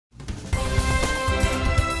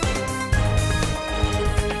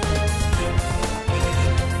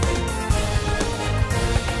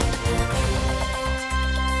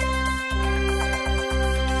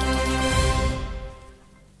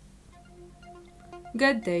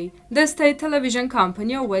Good day. The state television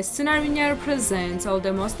company of Western Armenia presents all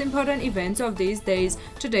the most important events of these days.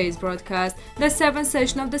 Today's broadcast. The 7th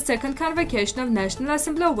session of the second convocation of National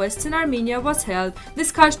Assembly of Western Armenia was held.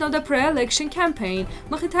 Discussion of the pre-election campaign.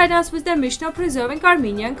 Mkhitaryans with the mission of preserving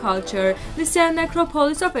Armenian culture. Lycian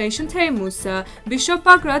necropolis of ancient Teimiussa. Bishop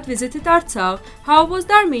Bagrat visited Artsakh. How was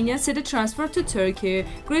the Armenian city transferred to Turkey?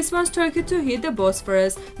 Greece wants Turkey to hit the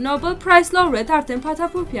Bosphorus. Nobel Prize laureate Artem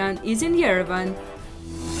is in Yerevan.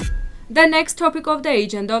 The next topic of the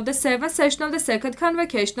agenda of the 7th session of the second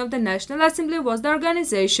convocation of the National Assembly was the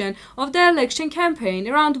organization of the election campaign,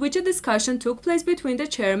 around which a discussion took place between the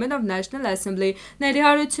chairman of National Assembly,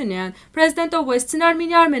 Harutunian, president of Western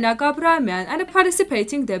Armenia, Armenian, and the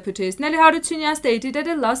participating deputies. Harutunian stated that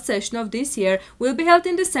the last session of this year will be held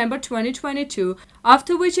in December 2022,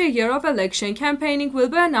 after which a year of election campaigning will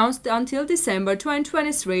be announced until December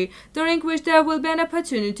 2023, during which there will be an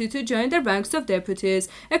opportunity to join the ranks of deputies.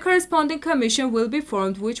 A corresponding commission will be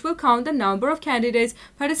formed which will count the number of candidates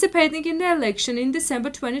participating in the election in December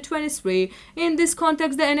 2023. In this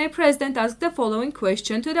context, the NA president asked the following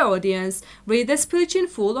question to the audience. Read the speech in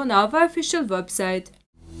full on our official website.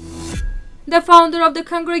 The founder of the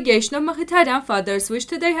congregation of Mkhitarian fathers, which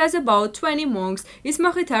today has about 20 monks, is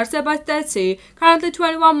Mkhitar Sebastian. Currently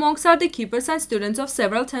 21 monks are the keepers and students of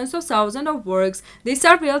several tens of thousands of works. These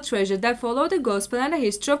are real treasures that follow the gospel and the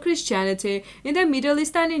history of Christianity in the Middle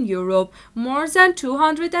East and in Europe. More than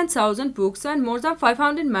 200,000 books and more than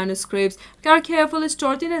 500 manuscripts are carefully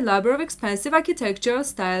stored in a library of expensive architectural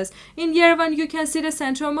styles. In Yerevan, you can see the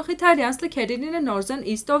center of Mkhitaryans located in the northern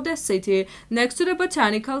east of the city, next to the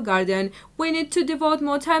botanical garden. We need to devote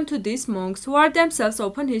more time to these monks, who are themselves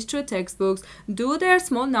open history textbooks. Do their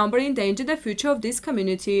small number endanger the future of this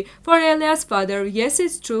community? For Elias' father, yes,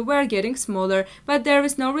 it's true we are getting smaller, but there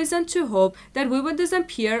is no reason to hope that we will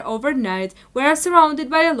disappear overnight. We are surrounded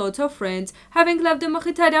by a lot of friends. Having left the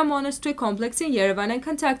Mkhitarian monastery complex in Yerevan and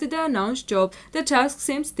contacted the announced job, the task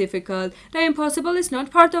seems difficult. The impossible is not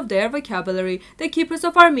part of their vocabulary. The keepers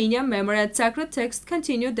of Armenian memory and sacred texts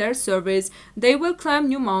continue their service. They will climb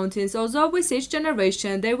new mountains, although with each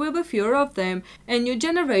generation there will be fewer of them. A new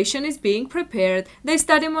generation is being prepared. They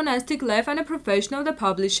study monastic life and a profession of the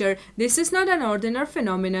publisher. This is not an ordinary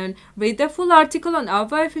phenomenon. Read the full article on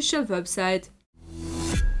our official website.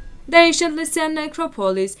 The ancient Lycian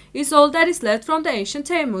necropolis is all that is left from the ancient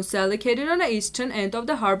Teimiussa, located on the eastern end of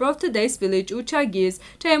the harbor of today's village Agatangeghos.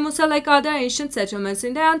 Teimiussa, like other ancient settlements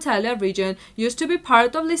in the Antalya region, used to be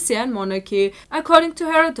part of Lycian monarchy. According to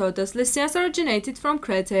Herodotus, Lycians originated from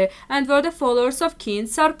Crete and were the followers of King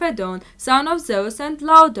Sarpedon, son of Zeus and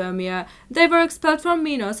Laodamia. They were expelled from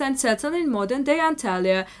Minos and settled in modern-day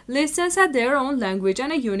Antalya. Lycians had their own language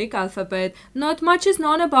and a unique alphabet. Not much is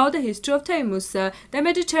known about the history of Teimiussa. The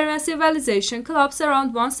Mediterranean civilization collapsed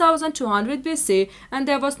around 1200 BC, and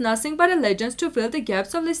there was nothing but the legends to fill the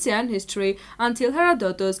gaps of Lycian history until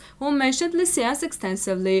Herodotus, who mentioned Lycians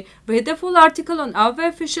extensively. Read the full article on our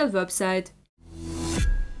official website.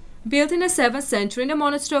 Built in the 7th century, the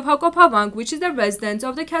monastery of Hakobian, which is the residence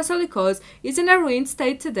of the Catholicos, is in a ruined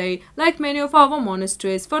state today. Like many of our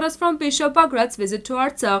monasteries, photos from Bishop Bagrat's visit to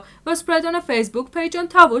Artsakh were spread on a Facebook page on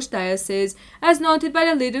Tavush diocese. As noted by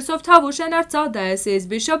the leaders of Tavush and Artsakh diocese,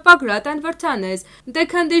 Bishop Bagrat and Vertanes, the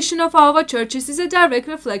condition of our churches is a direct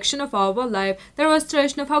reflection of our life. The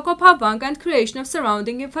restoration of Hakobian and creation of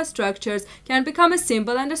surrounding infrastructures can become a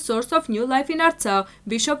symbol and a source of new life in Artsakh,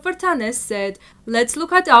 Bishop Vertanes said. Let's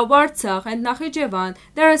look at our Artsakh and Yerevan.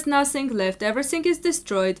 There is nothing left, everything is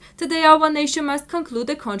destroyed. Today our nation must conclude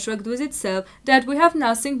a contract with itself that we have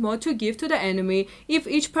nothing more to give to the enemy. If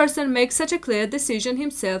each person makes such a clear decision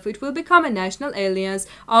himself, it will become a national alliance.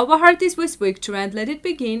 Our heart is with victory, and let it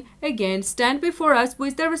begin again. Stand before us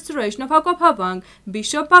with the restoration of Hakobian,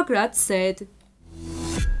 Bishop Bagrat said.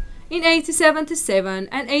 In 1877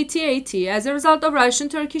 and 1880, as a result of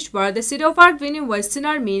Russian-Turkish war, the city of Artvin in Western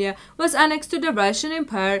Armenia was annexed to the Russian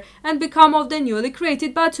Empire and became of the newly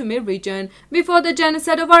created Batumi region. Before the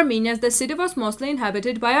genocide of Armenians, the city was mostly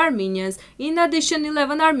inhabited by Armenians. In addition,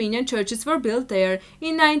 11 Armenian churches were built there.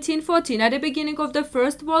 In 1914, at the beginning of the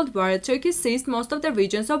First World War, Turkey seized most of the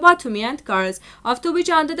regions of Batumi and Kars, after which,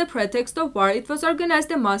 under the pretext of war, it was organized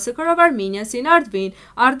the massacre of Armenians in Artvin,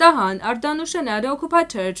 Ardahan, Ardanush and other occupied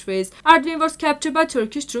territories. days. Artvin was captured by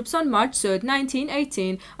Turkish troops on March 3,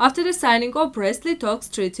 1918, after the signing of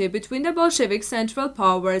Brest-Litovsk Treaty between the Bolshevik Central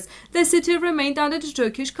Powers. The city remained under the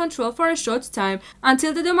Turkish control for a short time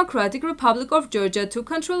until the Democratic Republic of Georgia took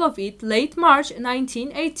control of it late March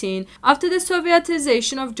 1918. After the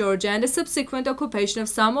Sovietization of Georgia and the subsequent occupation of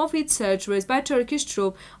some of its territories by Turkish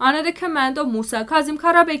troops under the command of Musa Kazım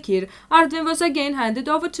Karabekir, Artvin was again handed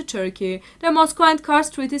over to Turkey. The Moscow and Kars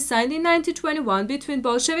Treaty signed in 1921 between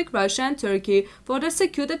Bolshevik Russia and Turkey further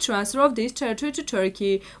secured the transfer of this territory to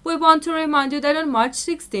Turkey. We want to remind you that on March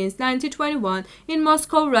 16, 1921, in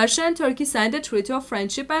Moscow, Russia and Turkey signed a treaty of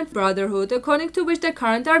friendship and brotherhood, according to which the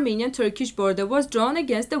current Armenian-Turkish border was drawn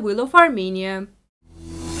against the will of Armenia.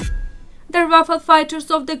 The Rafale fighters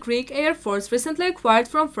of the Greek Air Force recently acquired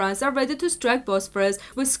from France are ready to strike Bosphorus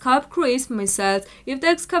with Scalp cruise missiles if the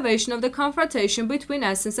excavation of the confrontation between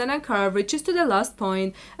Athens and Ankara reaches to the last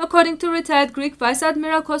point. According to retired Greek Vice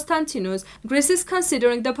Admiral Konstantinos, Greece is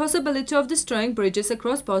considering the possibility of destroying bridges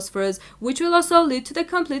across Bosphorus, which will also lead to the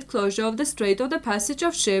complete closure of the Strait of the passage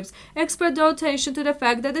of ships. Experts draw attention to the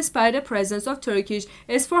fact that despite the presence of Turkish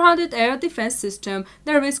S-400 air defense system,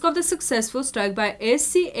 the risk of the successful strike by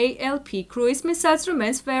SCALP cruise missiles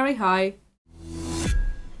remains very high.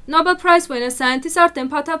 Nobel Prize winner scientist Artem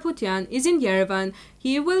Pataputyan is in Yerevan.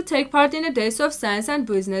 He will take part in the Days of Science and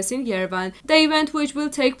Business in Yerevan. The event, which will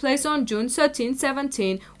take place on June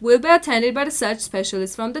 13-17, will be attended by research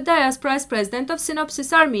specialists from the diaspora as President of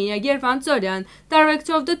Synopsys Armenia, Yerevan Zoryan,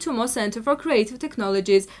 Director of the TUMO Center for Creative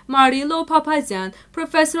Technologies, Marilo Papazian,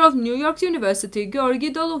 Professor of New York University,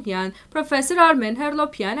 Georgi Doluhyan, Professor Armen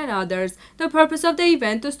Herlopyan, and others. The purpose of the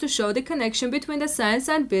event is to show the connection between the science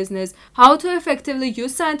and business, how to effectively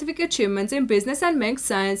use scientific achievements in business and make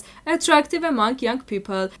science attractive among young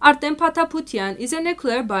people. Artem Pataputyan is a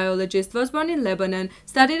nuclear biologist, was born in Lebanon,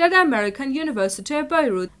 studied at the American University of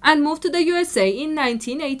Beirut, and moved to the USA in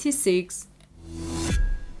 1986.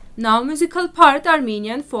 Now musical part,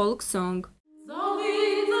 Armenian folk song.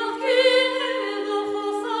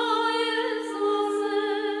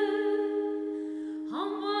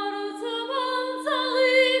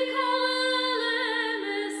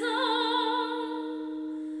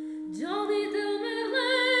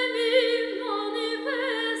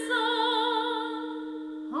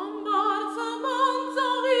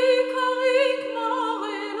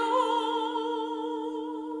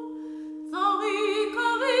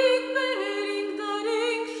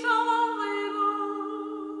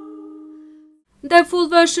 The full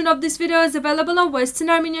version of this video is available on Western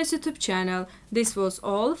Armenia's YouTube channel. This was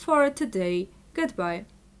all for today. Goodbye.